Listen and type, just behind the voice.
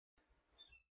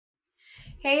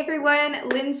Hey everyone,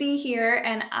 Lindsay here,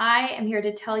 and I am here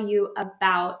to tell you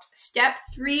about step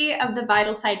 3 of the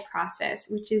vital side process,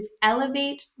 which is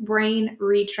Elevate Brain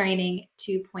Retraining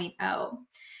 2.0.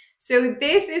 So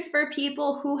this is for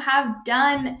people who have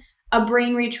done a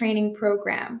brain retraining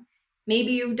program.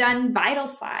 Maybe you've done Vital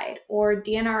Side or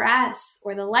DNRS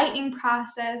or the Lightning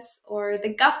process or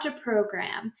the Gupta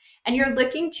Program, and you're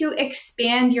looking to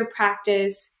expand your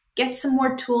practice, get some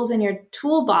more tools in your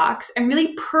toolbox, and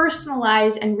really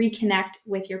personalize and reconnect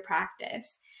with your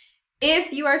practice.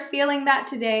 If you are feeling that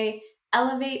today,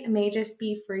 Elevate may just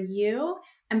be for you.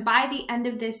 And by the end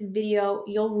of this video,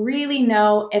 you'll really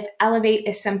know if Elevate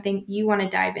is something you want to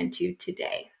dive into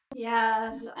today.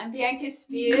 Yes, I'm Bianca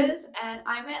Spears, and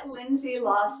I met Lindsay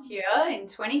last year in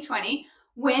 2020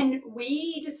 when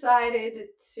we decided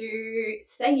to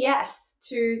say yes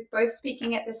to both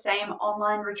speaking at the same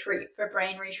online retreat for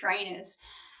brain retrainers.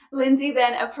 Lindsay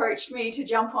then approached me to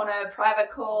jump on a private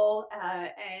call,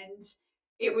 and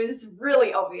it was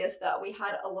really obvious that we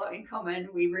had a lot in common.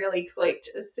 We really clicked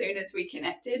as soon as we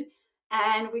connected,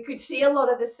 and we could see a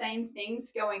lot of the same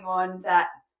things going on that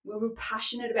we were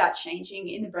passionate about changing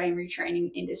in the brain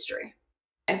retraining industry.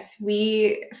 Yes,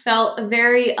 we felt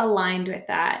very aligned with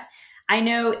that. I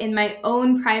know in my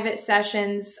own private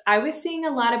sessions, I was seeing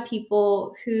a lot of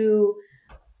people who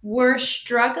were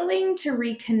struggling to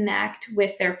reconnect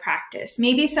with their practice.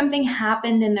 Maybe something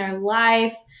happened in their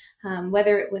life,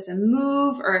 whether it was a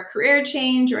move or a career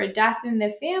change or a death in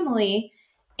the family,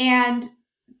 and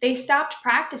they stopped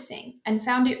practicing and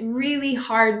found it really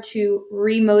hard to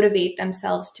remotivate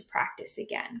themselves to practice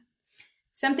again.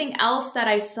 Something else that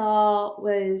I saw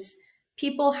was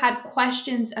people had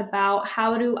questions about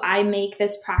how do I make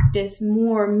this practice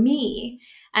more me?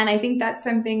 And I think that's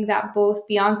something that both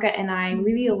Bianca and I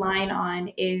really align on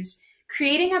is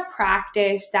creating a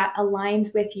practice that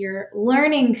aligns with your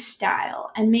learning style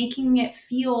and making it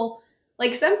feel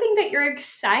like something that you're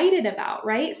excited about,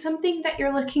 right? Something that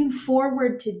you're looking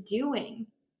forward to doing.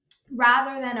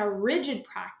 Rather than a rigid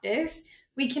practice,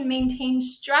 we can maintain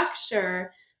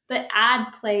structure but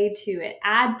add play to it,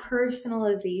 add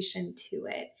personalization to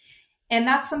it. And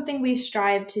that's something we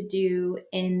strive to do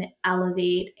in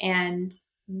Elevate. And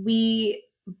we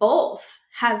both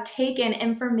have taken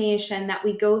information that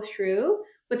we go through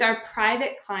with our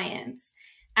private clients,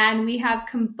 and we have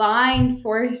combined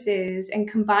forces and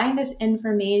combined this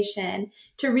information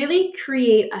to really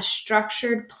create a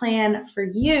structured plan for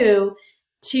you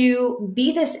to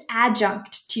be this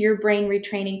adjunct to your brain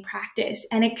retraining practice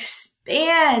and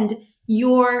expand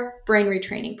your brain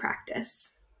retraining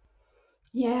practice.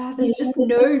 Yeah, there's just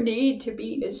no need to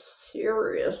be as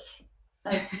serious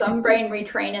as some brain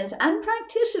retrainers and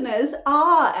practitioners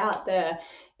are out there.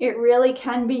 It really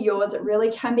can be yours. It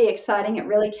really can be exciting. It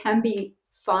really can be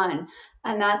fun.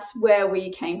 And that's where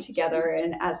we came together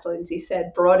and, as Lindsay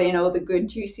said, brought in all the good,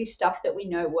 juicy stuff that we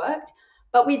know worked.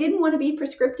 But we didn't want to be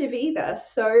prescriptive either.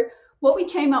 So what we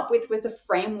came up with was a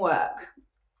framework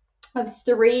of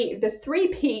the three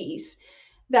P's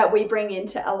that we bring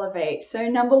into Elevate. So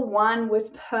number one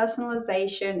was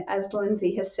personalization, as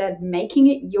Lindsay has said, making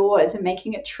it yours and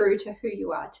making it true to who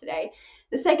you are today.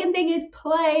 The second thing is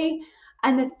play.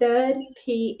 And the third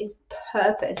P is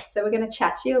purpose. So we're going to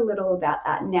chat to you a little about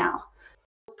that now.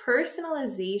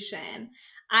 Personalization.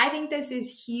 I think this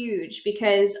is huge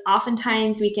because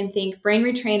oftentimes we can think brain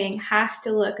retraining has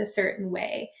to look a certain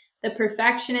way. The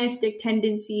perfectionistic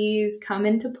tendencies come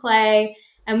into play,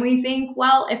 and we think,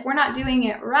 well, if we're not doing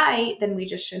it right, then we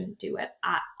just shouldn't do it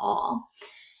at all.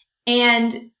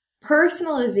 And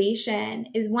personalization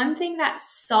is one thing that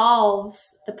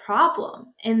solves the problem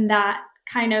in that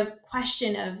kind of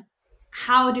question of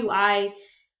how do I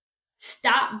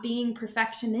stop being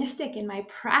perfectionistic in my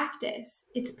practice?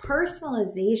 It's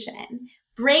personalization.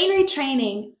 Brain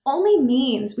retraining only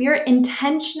means we are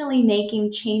intentionally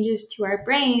making changes to our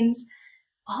brains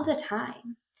all the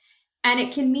time. And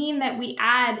it can mean that we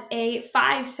add a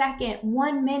 5-second,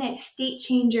 1-minute state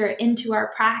changer into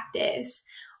our practice.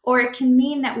 Or it can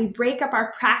mean that we break up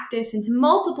our practice into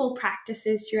multiple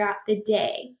practices throughout the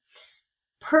day.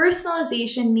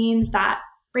 Personalization means that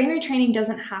brain retraining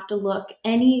doesn't have to look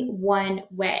any one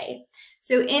way.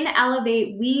 So in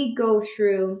Elevate, we go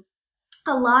through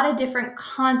a lot of different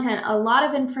content, a lot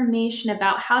of information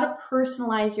about how to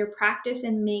personalize your practice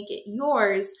and make it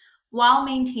yours while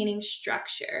maintaining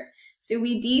structure. So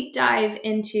we deep dive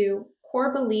into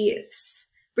core beliefs,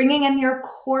 bringing in your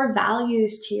core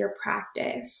values to your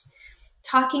practice,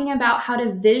 talking about how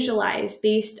to visualize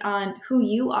based on who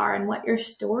you are and what your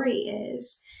story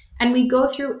is. And we go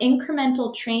through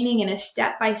incremental training in a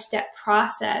step-by-step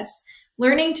process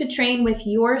learning to train with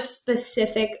your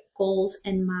specific goals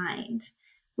in mind.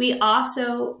 We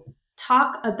also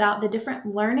talk about the different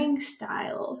learning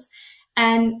styles,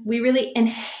 and we really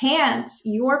enhance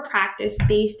your practice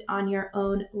based on your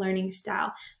own learning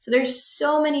style. So there's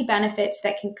so many benefits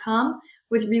that can come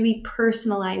with really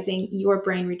personalizing your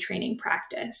brain retraining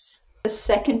practice. The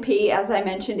second P, as I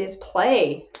mentioned, is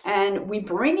play. And we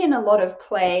bring in a lot of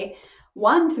play,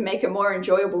 one, to make it more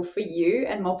enjoyable for you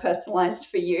and more personalized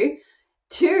for you.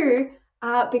 Two,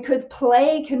 because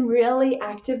play can really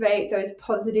activate those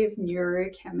positive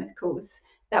neurochemicals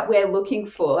that we're looking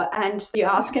for. And you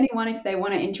ask anyone if they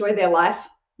want to enjoy their life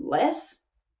less,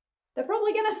 they're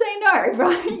probably going to say no,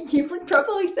 right? You would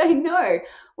probably say no.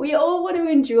 We all want to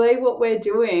enjoy what we're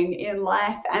doing in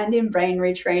life and in brain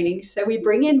retraining. So we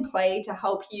bring in play to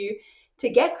help you to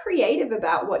get creative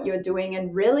about what you're doing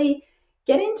and really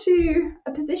get into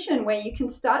a position where you can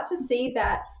start to see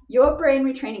that your brain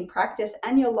retraining practice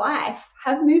and your life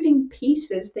have moving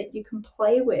pieces that you can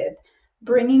play with,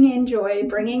 bringing in joy,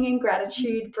 bringing in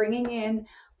gratitude, bringing in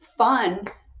fun,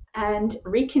 and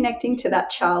reconnecting to that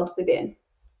child within.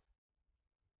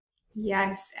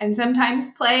 Yes, and sometimes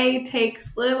play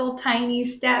takes little tiny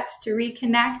steps to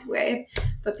reconnect with,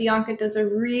 but Bianca does a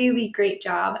really great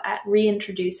job at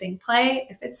reintroducing play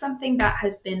if it's something that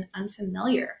has been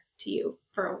unfamiliar to you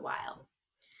for a while.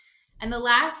 And the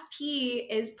last P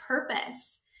is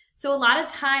purpose. So a lot of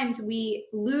times we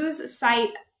lose sight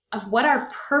of what our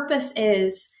purpose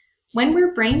is when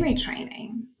we're brain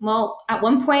retraining. Well, at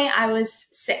one point I was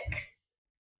sick.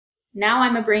 Now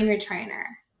I'm a brain retrainer.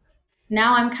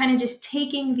 Now I'm kind of just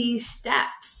taking these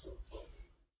steps.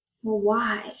 Well,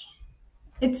 why?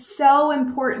 It's so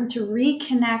important to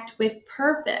reconnect with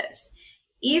purpose.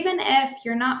 Even if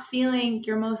you're not feeling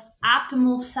your most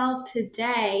optimal self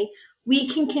today, we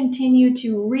can continue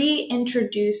to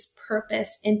reintroduce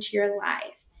purpose into your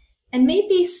life. And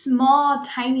maybe small,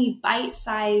 tiny,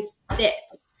 bite-sized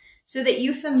bits so that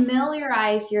you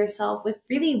familiarize yourself with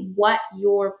really what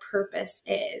your purpose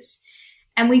is.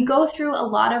 And we go through a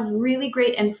lot of really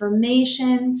great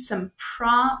information, some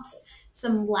prompts,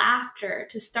 some laughter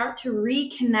to start to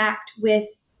reconnect with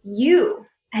you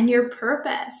and your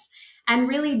purpose and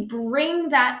really bring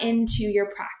that into your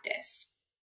practice.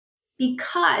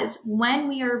 Because when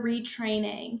we are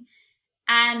retraining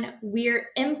and we're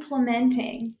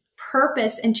implementing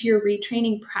purpose into your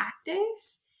retraining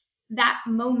practice, that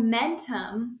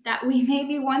momentum that we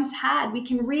maybe once had, we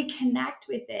can reconnect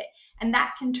with it, and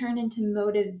that can turn into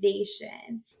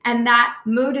motivation. And that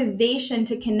motivation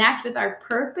to connect with our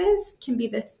purpose can be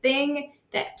the thing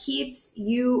that keeps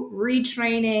you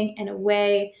retraining in a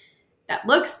way that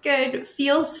looks good,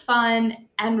 feels fun,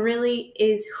 and really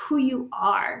is who you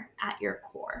are at your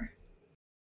core.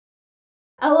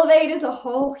 Elevate is a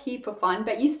whole heap of fun,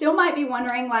 but you still might be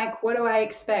wondering, like, what do I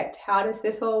expect? How does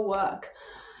this all work?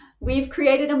 We've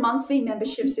created a monthly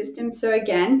membership system. So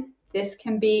again, this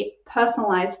can be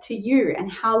personalized to you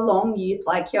and how long you'd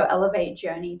like your Elevate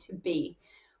journey to be.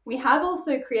 We have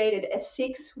also created a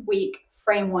 6-week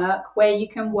framework where you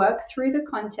can work through the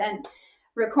content,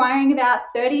 requiring about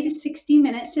 30 to 60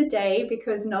 minutes a day,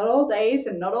 because not all days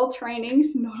and not all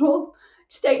trainings, not all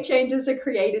state changes are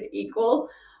created equal.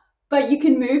 But you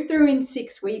can move through in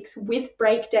 6 weeks with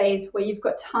break days where you've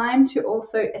got time to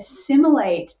also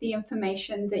assimilate the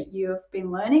information that you have been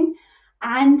learning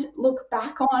and look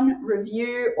back on,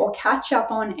 review, or catch up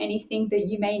on anything that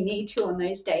you may need to on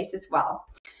those days as well.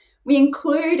 We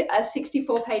include a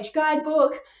 64-page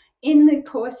guidebook. In the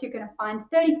course, you're going to find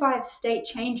 35 state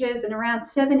changes and around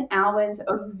 7 hours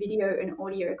of video and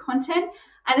audio content.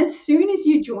 And as soon as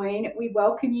you join, we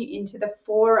welcome you into the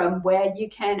forum where you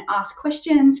can ask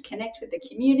questions, connect with the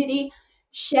community,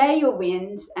 share your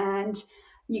wins, and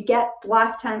you get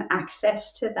lifetime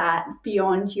access to that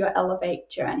beyond your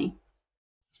Elevate journey.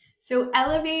 So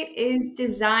Elevate is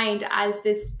designed as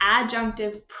this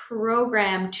adjunctive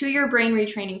program to your brain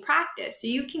retraining practice. So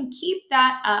you can keep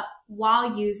that up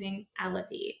while using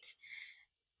Elevate.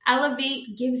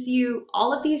 Elevate gives you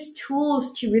all of these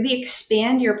tools to really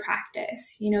expand your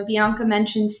practice. You know, Bianca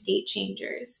mentioned state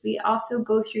changers. We also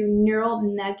go through neural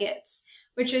nuggets,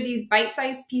 which are these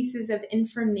bite-sized pieces of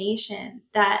information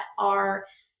that are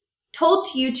told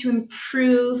to you to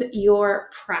improve your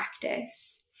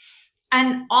practice.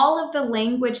 And all of the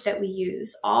language that we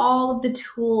use, all of the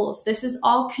tools, this is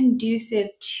all conducive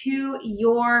to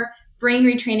your brain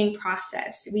retraining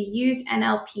process. We use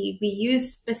NLP, we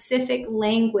use specific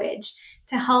language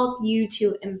to help you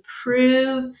to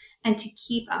improve and to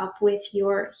keep up with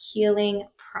your healing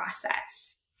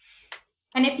process.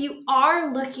 And if you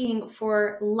are looking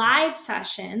for live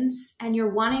sessions and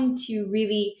you're wanting to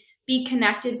really be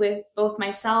connected with both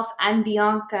myself and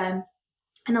Bianca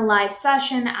in a live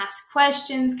session, ask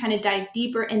questions, kind of dive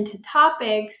deeper into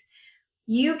topics,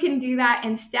 you can do that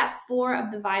in step 4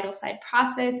 of the Vital Side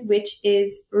process, which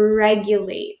is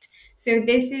regulate. So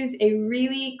this is a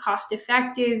really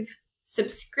cost-effective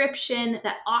subscription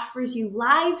that offers you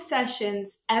live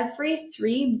sessions every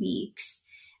 3 weeks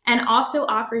and also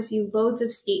offers you loads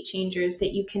of state changers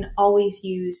that you can always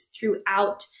use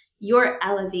throughout your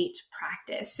Elevate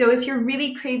practice. So if you're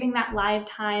really craving that live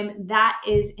time, that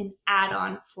is an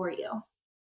add-on for you.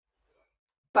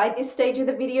 By this stage of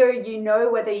the video, you know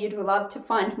whether you'd love to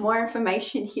find more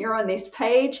information here on this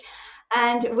page.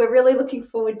 And we're really looking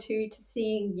forward to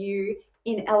seeing you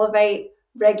in Elevate,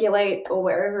 Regulate, or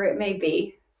wherever it may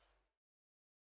be.